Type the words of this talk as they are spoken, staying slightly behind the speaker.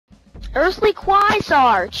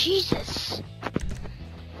EarthlyQuasar. Jesus.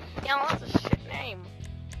 Yeah, that's a shit name.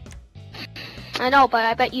 I know, but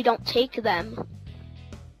I bet you don't take them.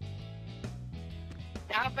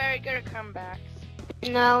 Not very good at comebacks.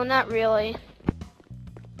 No, not really.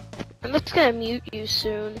 I'm just gonna mute you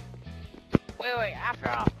soon. Wait, after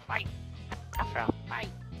a fight,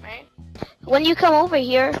 man. When you come over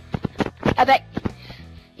here, I bet...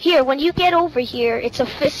 Here, when you get over here, it's a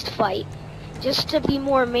fist fight. Just to be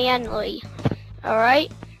more manly.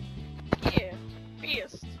 Alright? Yeah,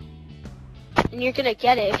 fist. And you're gonna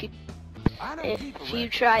get it if you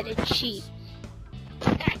try to cheat.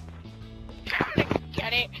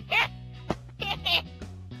 Get it?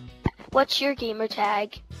 What's your gamer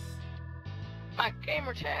tag? My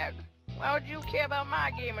gamer tag? Why would you care about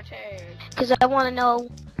my gamer tag? Because I want to know.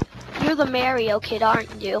 You're the Mario kid,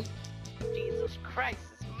 aren't you? Jesus Christ,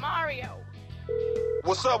 it's Mario.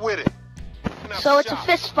 What's up with it? So it's a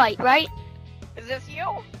fist fight, right? Is this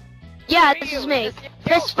you? Yeah, this is me.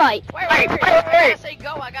 Fist fight. Wait, I gotta say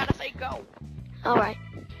go. Alright.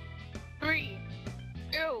 3,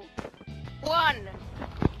 2, 1.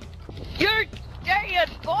 You're dead,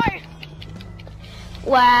 boy.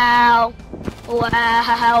 Wow. What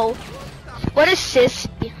a sissy.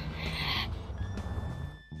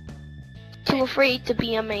 Too afraid to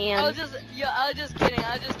be a man. I was just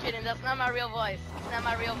kidding. That's not my real voice.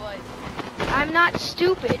 I'm not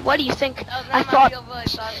stupid. What do you think? That was I not my thought real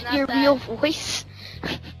voice. That was not your that. real voice.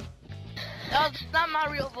 That was not my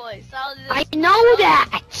real voice. I know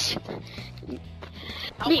that.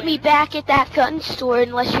 Meet me back at that gun store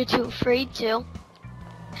unless you're too afraid to.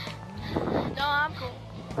 No, I'm cool.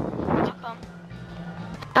 I'll come.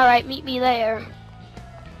 Alright, meet me there.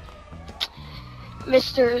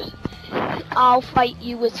 Mr. I'll fight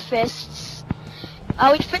you with fists.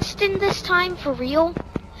 Are we fisting this time for real?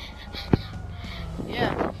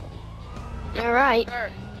 Yeah. Alright.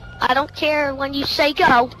 Sure. I don't care when you say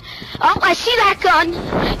go. Oh, I see that gun!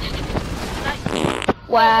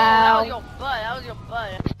 Wow. That was your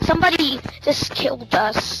butt. Somebody just killed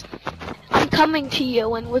us. I'm coming to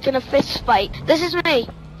you and we're gonna fist fight. This is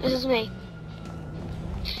me.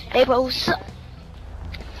 Hey, bros.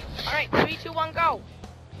 Alright, 3, 2, 1, go.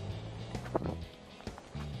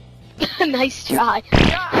 Nice try.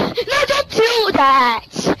 Yeah. No, don't do that!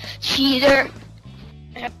 Cheater.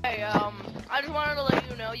 Hey, I just wanted to let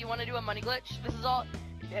you know, you want to do a money glitch? This is all,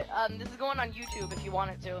 this is going on YouTube if you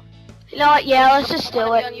want it to. You know what? Yeah, let's just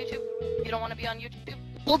do it. On YouTube? You don't want to be on YouTube?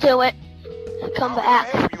 We'll do it. Come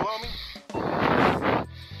back. You, homie?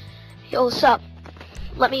 Yo, what's up?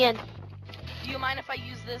 Let me in. Do you mind if I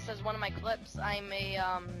use this as one of my clips? I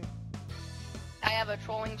have a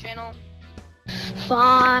trolling channel.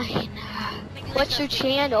 Fine. What's your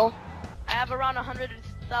channel? I have around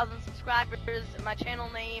 100,000 subscribers. My channel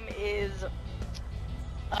name is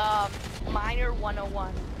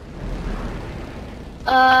Miner101.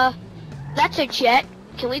 That's a jet.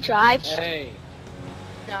 Can we drive? Hey,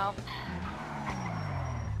 No.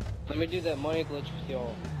 let me do that money glitch with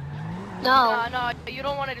y'all. No. No, you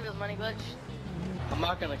don't want to do this money glitch. I'm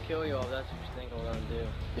not gonna kill y'all if that's what you think I'm gonna do.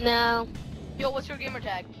 No. Yo, what's your gamer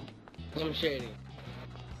tag? Slim Shady.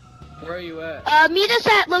 Where are you at? Meet us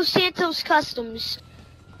at Los Santos Customs.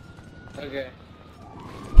 Okay.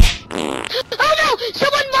 Oh no!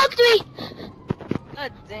 Someone mugged me!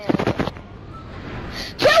 God damn.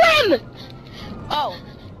 Kill him! Oh.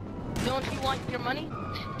 Don't you want your money?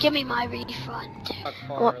 Give me my refund. Talk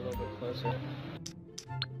far a little bit closer.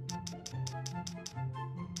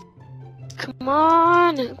 Come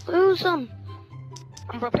on, lose them.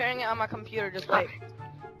 I'm preparing it on my computer, just wait.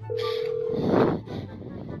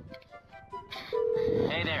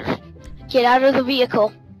 Hey there. Get out of the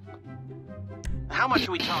vehicle. How much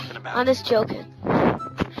are we talking about? I'm just joking.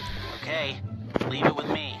 Okay, leave it with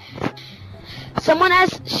me.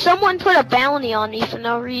 Someone put a bounty on me for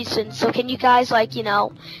no reason, so can you guys, like, you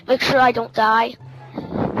know, make sure I don't die?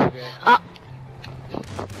 Okay.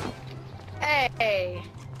 Hey.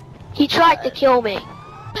 He tried to kill me.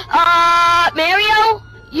 Mario?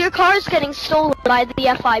 Your car's getting stolen by the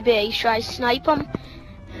FIB. Should I snipe him?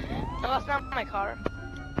 No, that's not my car.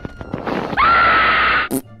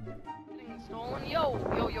 Getting stolen? Yo.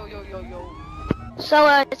 So,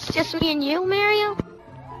 it's just me and you, Mario?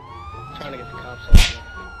 Trying to get the cops out here.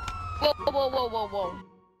 Whoa.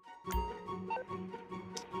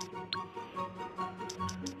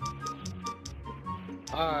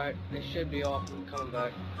 Alright, they should be off and coming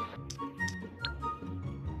back.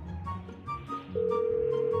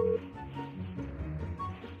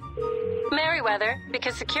 Merriweather,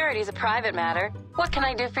 because security is a private matter, what can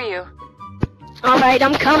I do for you? Alright,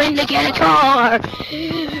 I'm coming to get a car.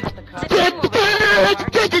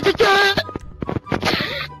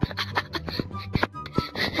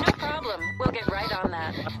 No problem. We'll get right on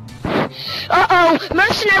that. Uh-oh,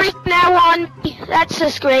 mercenaries now on me. That's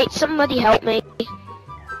just great. Somebody help me.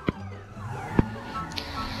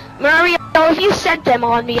 Mario, if you sent them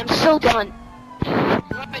on me, I'm so done. No,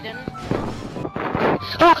 I didn't.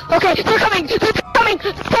 Oh, okay, they're coming! They're coming!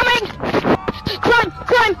 Coming! Climb!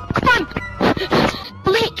 Climb! Climb!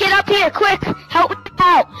 Elite, get up here, quick! Help me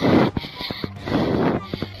out!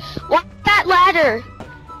 What's that ladder?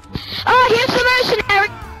 Oh, here's the mercenary!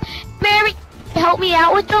 Mary, help me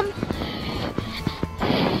out with them?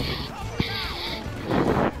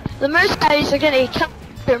 The mercenaries are gonna come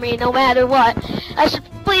after me no matter what. I should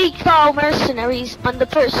probably call mercenaries on the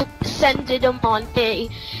person who sent them on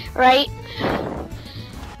me, right?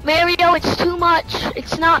 Mario, it's too much.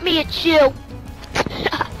 It's not me, it's you.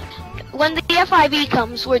 When the FIV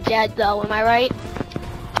comes, we're dead though, am I right?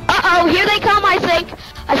 Uh-oh, here they come, I think.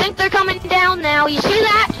 I think they're coming down now. You see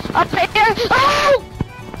that? Up there? Oh!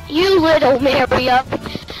 You little Mario.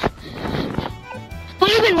 Who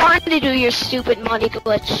even wanted to do your stupid money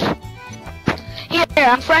glitch? Here,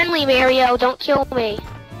 I'm friendly, Mario. Don't kill me.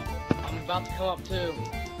 I'm about to come up too.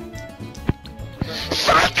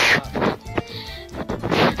 Psych!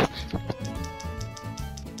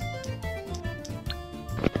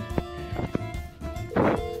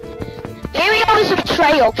 Mario is a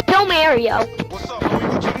betrayal. Kill Mario. What's up, homie?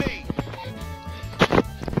 What you need?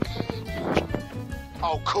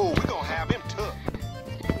 Oh, cool. We gonna have him took.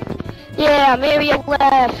 Yeah, Mario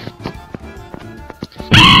left.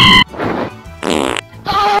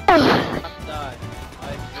 Oh! Die.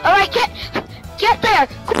 Alright, get there!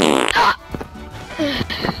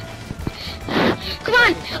 Come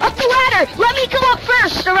on, up the ladder! Let me go up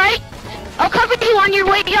first, alright? I'll cover you on your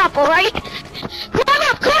way up, alright? Climb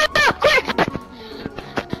up, quick!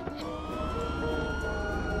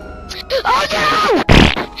 Oh no!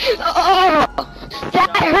 Oh,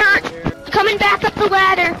 that hurt! Coming back up the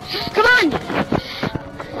ladder! Come on! I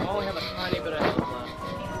only have a tiny bit of health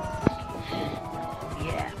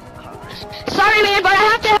left. Sorry man, but I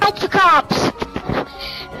have to help the cops!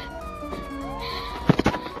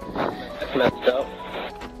 That's messed up.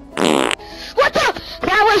 What the?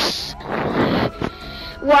 That was...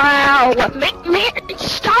 Wow.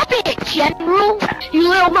 Stop it, General. You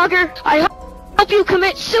little mugger. I hope you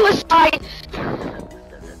commit suicide.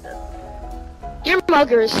 Your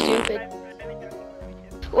mugger is stupid.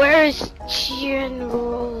 Where's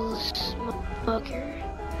General's mugger?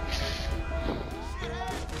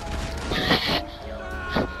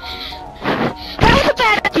 That was a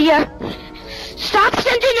bad idea. Stop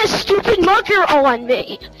sending a stupid mugger on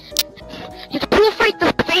me. You're too afraid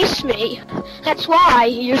to face me. That's why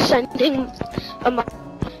you're sending a mugger.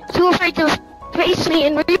 Too afraid to face me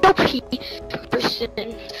in real person.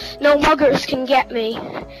 No muggers can get me.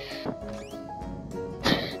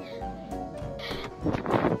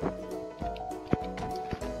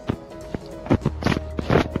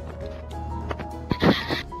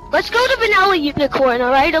 Let's go to Vanilla Unicorn,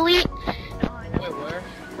 alright, Elite? Wait, where?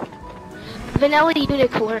 Vanilla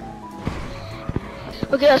Unicorn.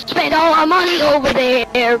 We're gonna spend all our money over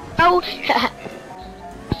there, bro.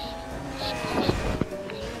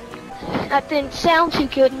 That didn't sound too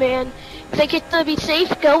good, man. Think it's gonna be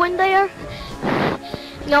safe going there?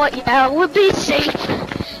 No, yeah, we'll be safe.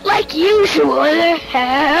 Like usual.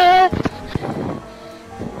 Shit.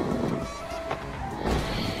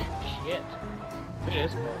 It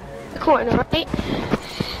is. Corner, right?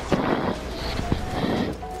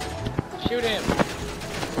 Shoot him.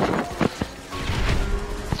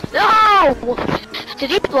 No! Did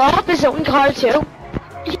he blow up his own car too?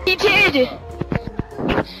 He did!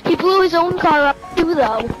 He blew his own car up too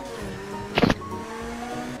though.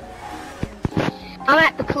 I'm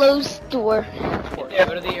at the closed door. Yeah,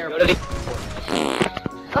 go to the airport.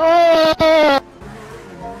 Oh!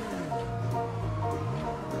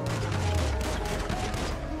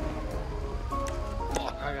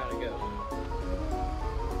 Fuck, I gotta go.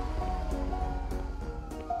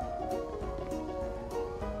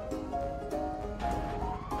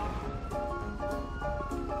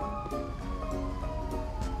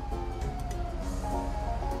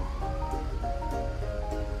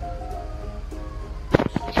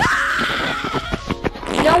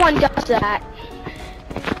 No one does that.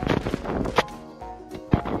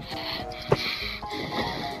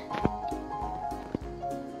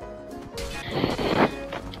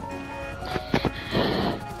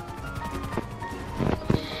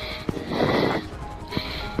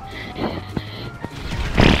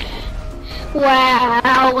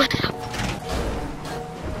 Wow.